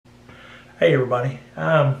Hey everybody,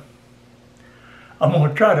 I'm going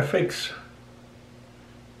to try to fix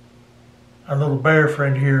our little bear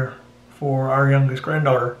friend here for our youngest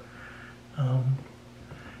granddaughter.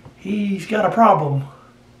 He's got a problem.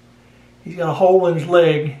 He's got a hole in his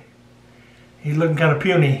leg. He's looking kind of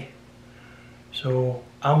puny. So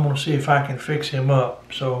I'm going to see if I can fix him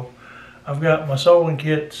up. So I've got my sewing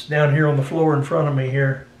kits down here on the floor in front of me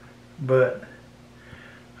here, but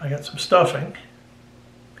I got some stuffing.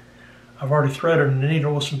 I've already threaded the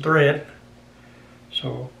needle with some thread.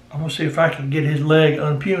 So I'm going to see if I can get his leg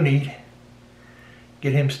unpunied,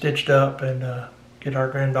 get him stitched up, and get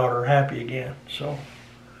our granddaughter happy again. So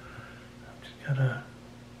I've just got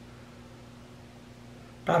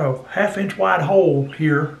about a 1/2 inch wide hole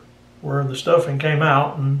here where the stuffing came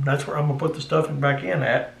out, and that's where I'm going to put the stuffing back in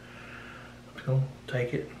at. I'm just going to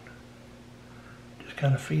take it, just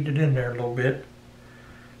kind of feed it in there a little bit.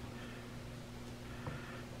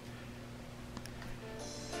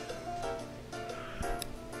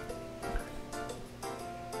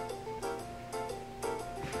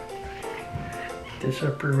 This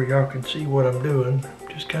up here where y'all can see what I'm doing.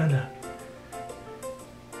 Just kind of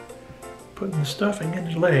putting the stuffing in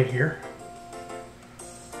his leg here.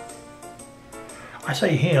 I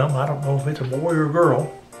say him, I don't know if it's a boy or a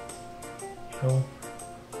girl. So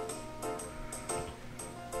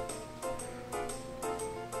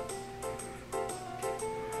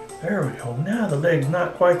there we go. Now the leg's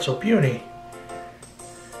not quite so puny.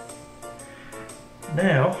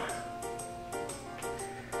 Now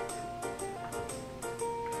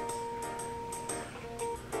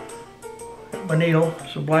my needle,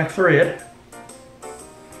 some black thread.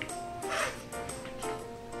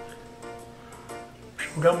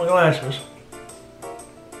 Still got my glasses.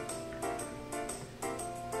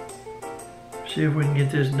 See if we can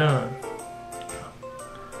get this done.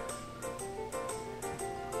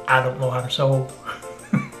 I don't know how to sew.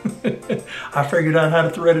 I figured out how to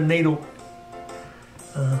thread a needle.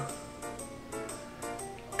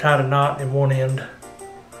 Tied a knot in one end.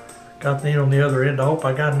 Got the needle on the other end. I hope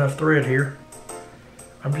I got enough thread here.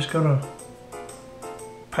 I'm just going to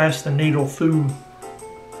pass the needle through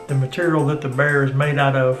the material that the bear is made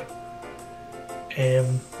out of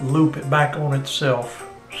and loop it back on itself.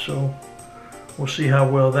 So we'll see how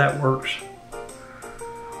well that works.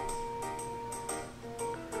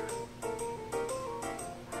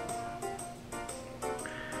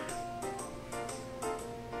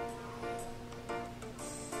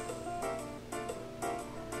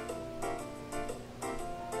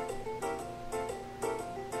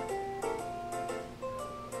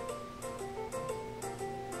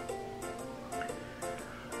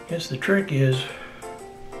 I guess the trick is,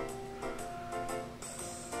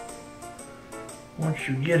 once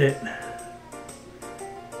you get it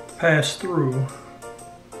passed through,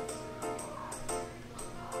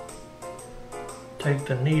 take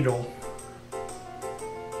the needle,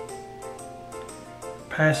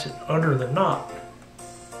 pass it under the knot,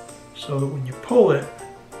 so that when you pull it,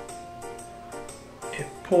 it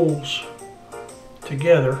pulls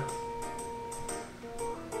together,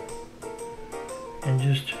 and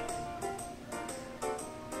just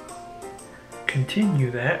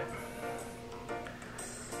continue that.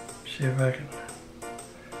 See if I can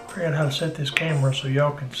figure out how to set this camera so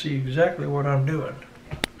y'all can see exactly what I'm doing.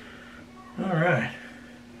 Alright,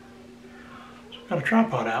 so I've got a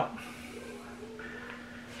tripod out.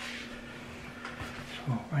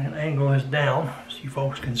 So I can angle this down so you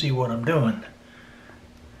folks can see what I'm doing.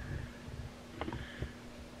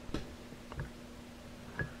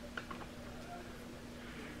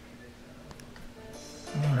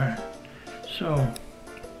 Alright, so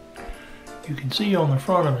you can see on the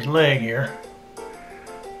front of his leg here,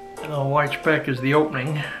 that little white speck is the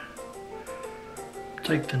opening.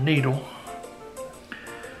 Take the needle,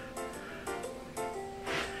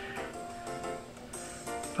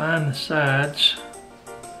 find the sides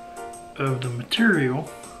of the material,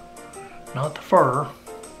 not the fur,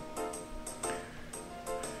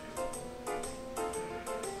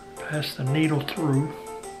 pass the needle through.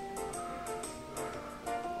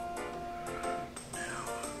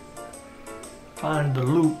 Find the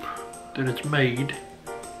loop that it's made.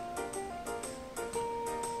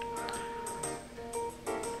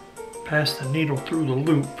 Pass the needle through the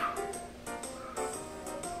loop.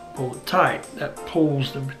 Pull it tight. That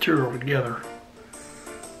pulls the material together.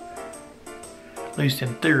 At least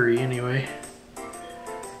in theory, anyway.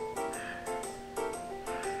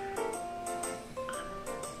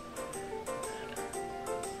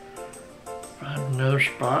 Find another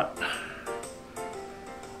spot.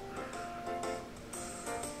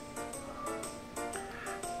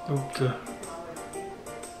 Loop the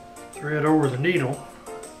thread over the needle,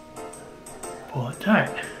 pull it tight.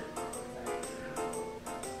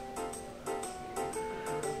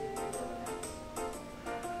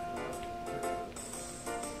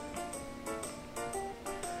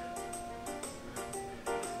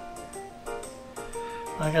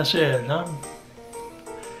 Like I said,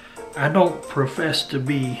 I don't profess to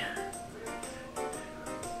be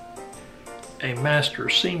a master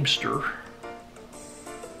seamster.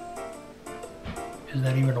 Is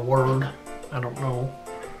that even a word? I don't know.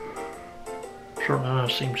 Certainly not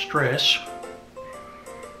a seamstress.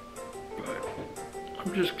 But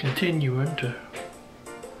I'm just continuing to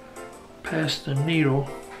pass the needle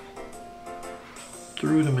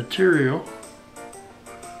through the material.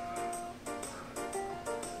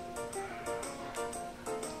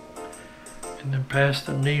 And then pass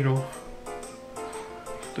the needle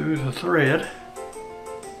through the thread.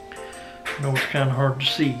 I know it's kind of hard to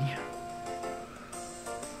see,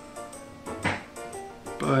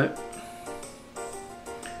 but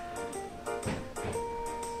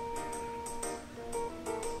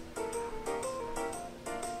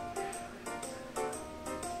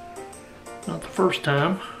not the first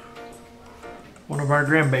time one of our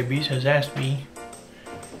grandbabies has asked me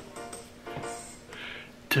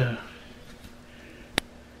to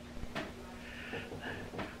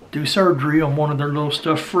do surgery on one of their little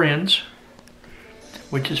stuffed friends,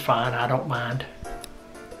 which is fine, I don't mind.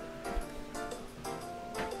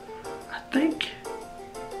 I think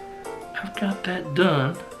I've got that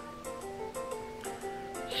done.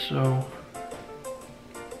 So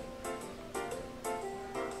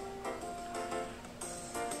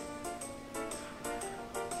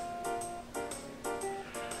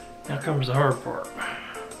now comes the hard part.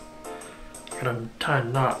 Gotta tie a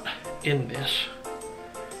knot in this.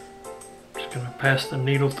 Gonna pass the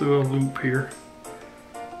needle through a loop here,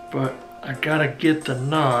 but I gotta get the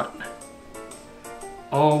knot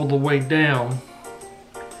all the way down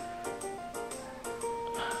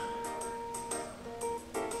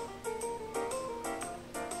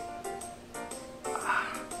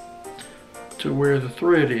to where the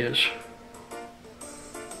thread is,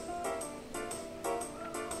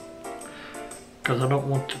 because I don't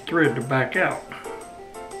want the thread to back out.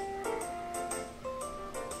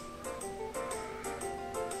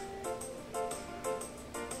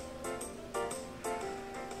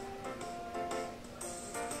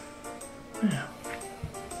 Now,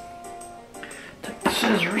 take the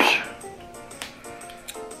scissors,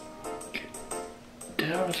 get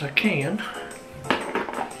down as I can.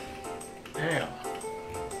 Now,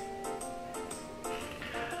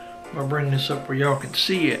 I'm gonna bring this up where y'all can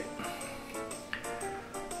see it.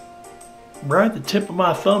 Right at the tip of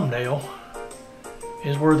my thumbnail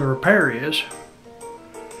is where the repair is,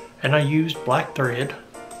 and I used black thread,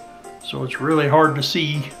 so it's really hard to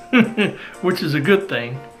see, which is a good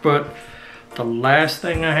thing. But the last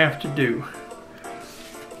thing I have to do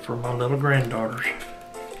for my little granddaughters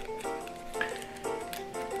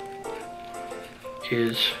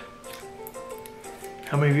is,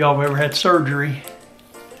 how many of y'all have ever had surgery?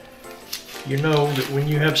 You know that when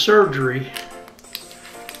you have surgery,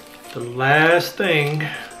 the last thing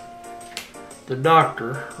the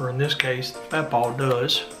doctor, or in this case, Papa,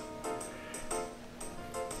 does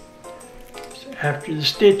is after the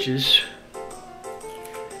stitches,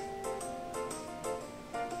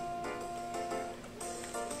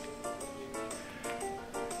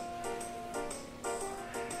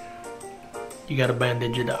 you gotta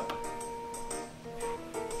bandage it up.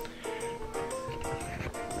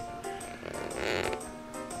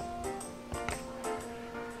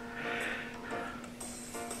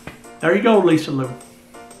 There you go, Lisa Lou.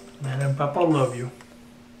 Man and Papa love you.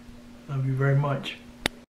 Love you very much.